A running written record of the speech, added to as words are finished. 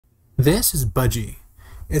This is Budgie.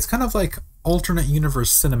 It's kind of like alternate universe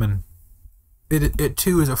Cinnamon. It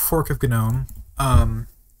too is a fork of GNOME.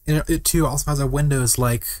 It too also has a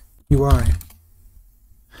Windows-like UI.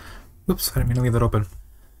 Oops, I didn't mean to leave that open.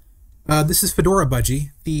 This is Fedora Budgie.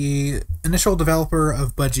 The initial developer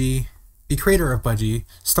of Budgie, the creator of Budgie,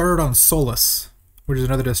 started on Solus, which is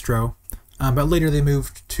another distro, but later they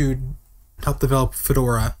moved to help develop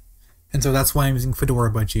Fedora, and so that's why I'm using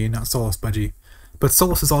Fedora Budgie, not Solus Budgie. But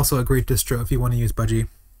Solus is also a great distro if you want to use Budgie.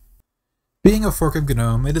 Being a fork of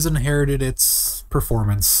GNOME, it has inherited its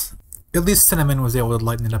performance. At least Cinnamon was able to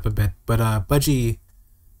lighten it up a bit, but Budgie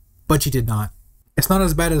did not. It's not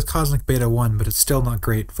as bad as Cosmic Beta 1, but it's still not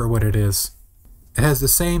great for what it is. It has the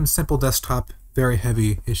same simple desktop, very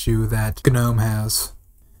heavy issue that GNOME has.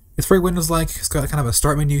 It's very Windows-like. It's got kind of a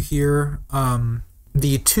start menu here.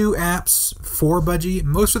 The two apps for Budgie,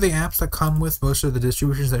 most of the apps that come with most of the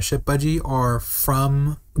distributions that ship Budgie are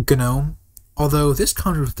from GNOME. Although this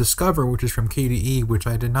comes with Discover, which is from KDE, which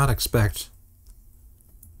I did not expect.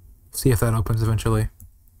 See if that opens eventually.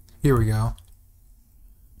 Here we go.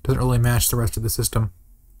 Doesn't really match the rest of the system.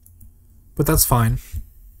 But that's fine.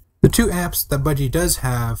 The two apps that Budgie does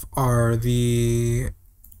have are the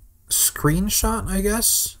screenshot, I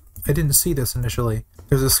guess? I didn't see this initially.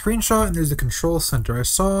 There's a screenshot and there's the control center. I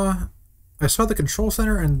saw the control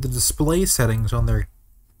center and the display settings on their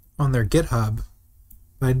GitHub,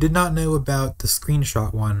 but I did not know about the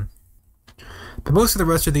screenshot one. But most of the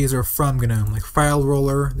rest of these are from GNOME, like File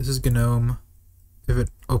Roller. This is GNOME. If it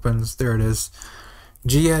opens, there it is.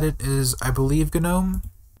 gedit is, I believe, GNOME?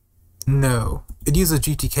 No. It uses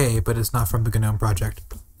GTK, but it's not from the GNOME project.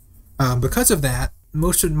 Because of that,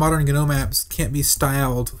 most of modern GNOME apps can't be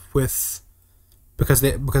styled with, because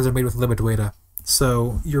they're made with libadwaita.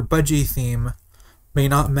 So your Budgie theme may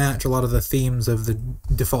not match a lot of the themes of the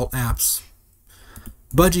default apps.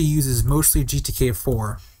 Budgie uses mostly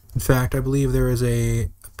GTK4. In fact, I believe there is a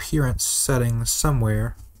appearance setting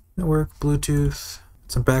somewhere. Network, Bluetooth,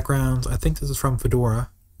 some backgrounds. I think this is from Fedora.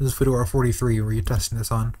 This is Fedora 43 where you're testing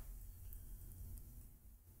this on.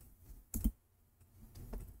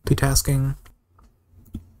 Multitasking.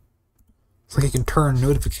 It's like you can turn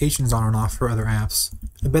notifications on and off for other apps.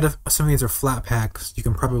 I bet if some of these are flat packs, you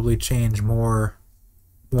can probably change more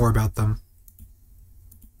about them.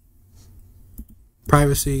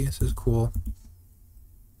 Privacy, this is cool.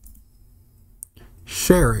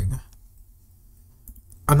 Sharing.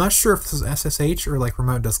 I'm not sure if this is SSH or like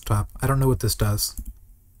remote desktop. I don't know what this does.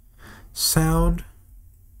 Sound.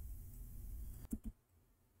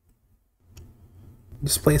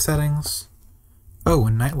 Display settings. Oh,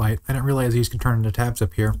 and nightlight. I didn't realize these could turn into tabs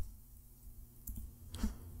up here.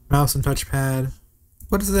 Mouse and touchpad.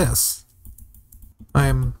 What is this?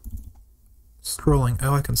 I'm scrolling.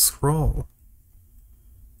 Oh, I can scroll.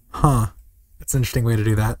 Huh. That's an interesting way to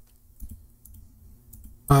do that.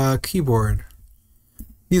 Keyboard.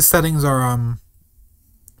 These settings are, I'm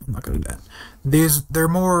not gonna do that. They're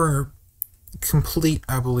more complete,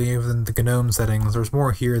 I believe, than the GNOME settings. There's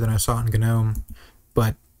more here than I saw in GNOME,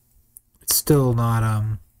 but it's still not,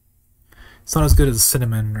 it's not as good as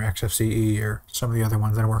Cinnamon or XFCE or some of the other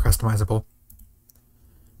ones that are more customizable.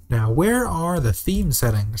 Now, where are the theme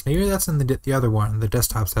settings? Maybe that's in the other one, the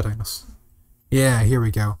desktop settings. Yeah, here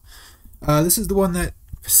we go. This is the one that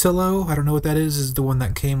Facillo, I don't know what that is the one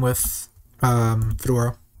that came with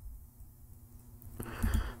Fedora.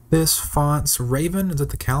 This font's Raven, is it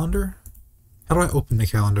the calendar? How do I open the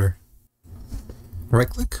calendar? Right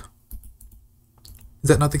click? Is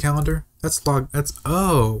that not the calendar? That's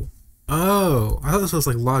oh, I thought this was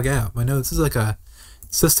like log out. I know this is like a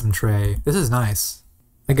system tray. This is nice.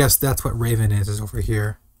 I guess that's what Raven is over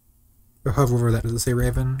here. Or hover over that, does it say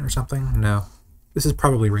Raven or something? No. This is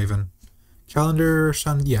probably Raven. Calendar,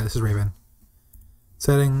 yeah, this is Raven.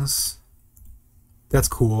 Settings. That's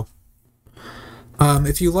cool.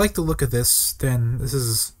 If you like the look of this, then this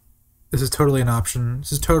is totally an option.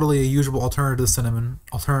 This is totally a usable alternative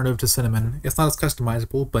to Cinnamon. It's not as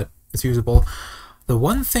customizable, but it's usable. The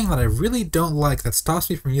one thing that I really don't like that stops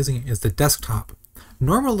me from using it is the desktop.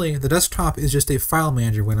 Normally, the desktop is just a file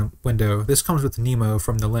manager window. This comes with Nemo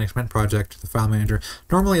from the Linux Mint project, the file manager.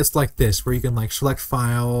 Normally, it's like this, where you can like select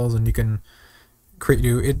files and you can create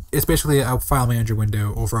new. It's basically a file manager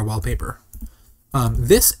window over a wallpaper.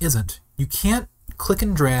 This isn't. You can't click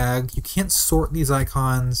and drag. You can't sort these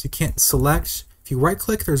icons. You can't select. If you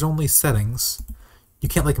right-click, there's only settings. You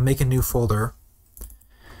can't like make a new folder.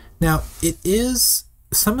 Now,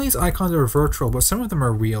 some of these icons are virtual, but some of them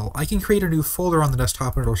are real. I can create a new folder on the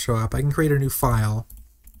desktop and it'll show up. I can create a new file.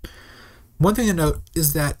 One thing to note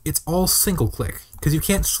is that it's all single click, because you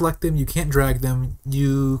can't select them, you can't drag them,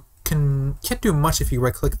 you can't do much if you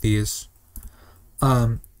right-click these.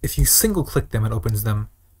 If you single-click them, it opens them,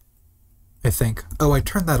 I think. Oh, I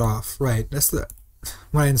turned that off. Right.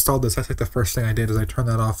 When I installed this, that's like the first thing I did is I turned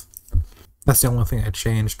that off. That's the only thing I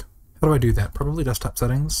changed. How do I do that? Probably desktop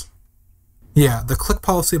settings. Yeah, the click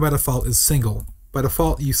policy by default is single. By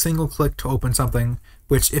default, you single-click to open something,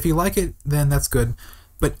 which if you like it, then that's good.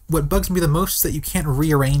 But what bugs me the most is that you can't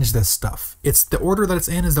rearrange this stuff. It's the order that it's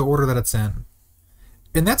in is the order that it's in.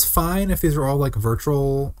 And that's fine if these are all like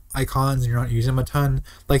virtual icons and you're not using them a ton.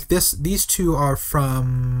 Like these two are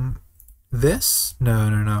from this?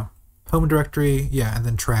 No. Home directory, yeah, and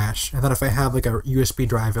then trash. And then if I have like a USB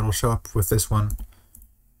drive, it'll show up with this one.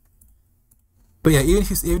 But yeah, even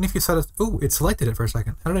if you set it, oh, it selected it for a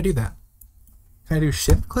second. How did I do that? Can I do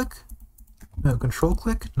shift click? No, control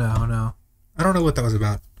click? No. I don't know what that was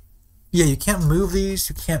about. Yeah, you can't move these,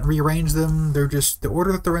 you can't rearrange them. They're just, the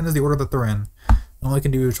order that they're in is the order that they're in. All I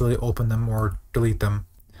can do is really open them or delete them.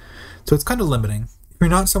 So it's kind of limiting. If you're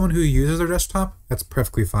not someone who uses their desktop, that's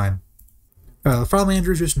perfectly fine. The file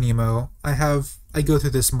manager is just Nemo. I go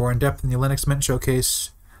through this more in depth in the Linux Mint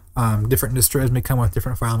showcase. Different distros may come with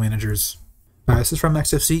different file managers. This is from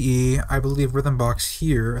XFCE. I believe Rhythmbox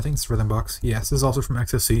here. I think it's Rhythmbox. Yes, this is also from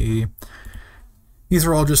XFCE. These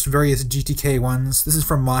are all just various GTK ones. This is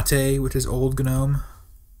from Mate, which is old GNOME.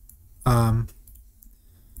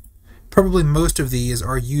 Probably most of these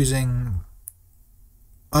are using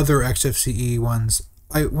other XFCE ones.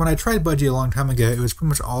 When I tried Budgie a long time ago, it was pretty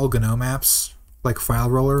much all GNOME apps, like File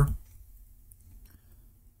Roller.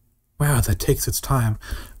 Wow, that takes its time.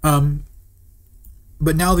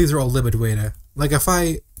 But now these are all libadwaita. Like if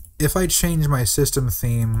I change my system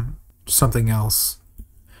theme to something else,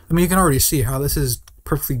 I mean, you can already see how this is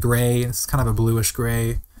perfectly gray. It's kind of a bluish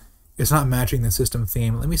gray. It's not matching the system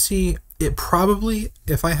theme. Let me see. It probably,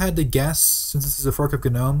 if I had to guess, since this is a fork of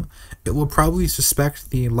GNOME, it will probably suspect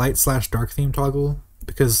the light/dark theme toggle,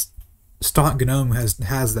 because stock GNOME has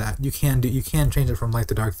that. You can change it from light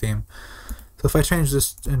to dark theme. So if I change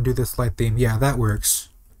this and do this light theme, yeah, that works.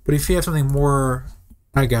 But if you have something more,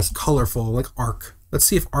 I guess, colorful, like Arc, let's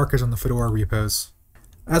see if Arc is on the Fedora repos.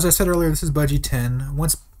 As I said earlier, this is Budgie 10.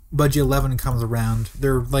 Once Budgie 11 comes around,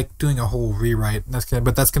 they're like doing a whole rewrite.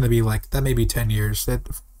 But that's gonna be like, that may be 10 years.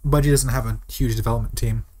 Budgie doesn't have a huge development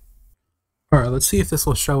team. Alright, let's see if this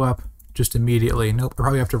will show up just immediately. Nope, I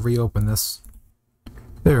probably have to reopen this.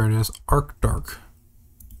 There it is, Arc Dark.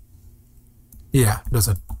 Yeah, it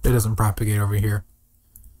doesn't propagate over here.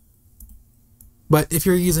 But if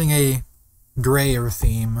you're using a grayer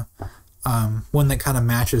theme, one that kind of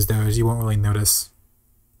matches those, you won't really notice.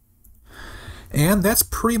 And that's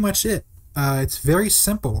pretty much it. It's very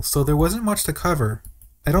simple, so there wasn't much to cover.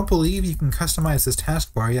 I don't believe you can customize this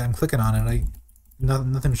taskbar. Yeah, I'm clicking on it.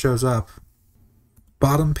 Nothing shows up.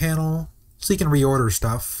 Bottom panel, so you can reorder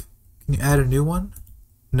stuff. Can you add a new one?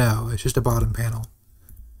 No, it's just a bottom panel.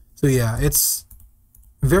 So yeah, it's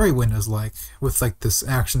very Windows-like, with like this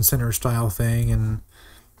Action Center style thing and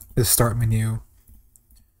this start menu.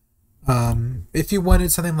 If you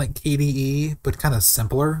wanted something like KDE, but kind of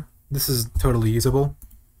simpler, this is totally usable.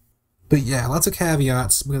 But yeah, lots of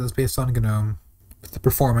caveats because it's based on GNOME, with the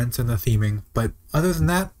performance and the theming. But other than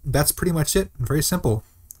that, that's pretty much it. Very simple.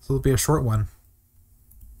 So it'll be a short one.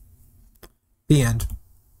 The end.